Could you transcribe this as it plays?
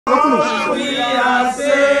We are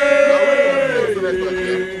saying,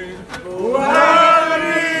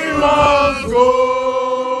 Buhari must go.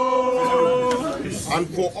 And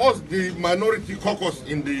for us, the minority caucus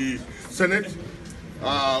in the Senate,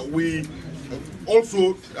 we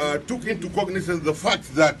also took into cognizance the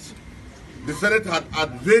fact that the Senate had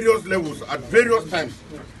at various levels, at various times,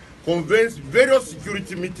 convened various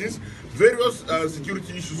security meetings, various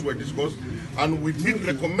security issues were discussed, and we did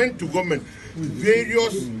recommend to government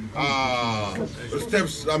various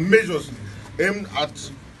steps and measures aimed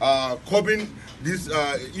at curbing these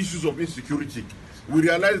issues of insecurity. We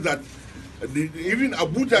realized that even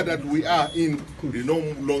Abuja that we are in is no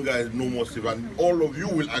more safe, and all of you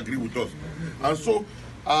will agree with us. And so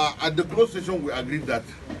at the closed session we agreed that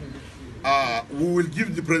we will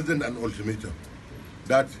give the president an ultimatum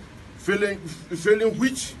that failing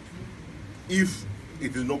which, if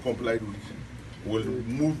it is not complied with, will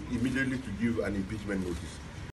move immediately to give an impeachment notice.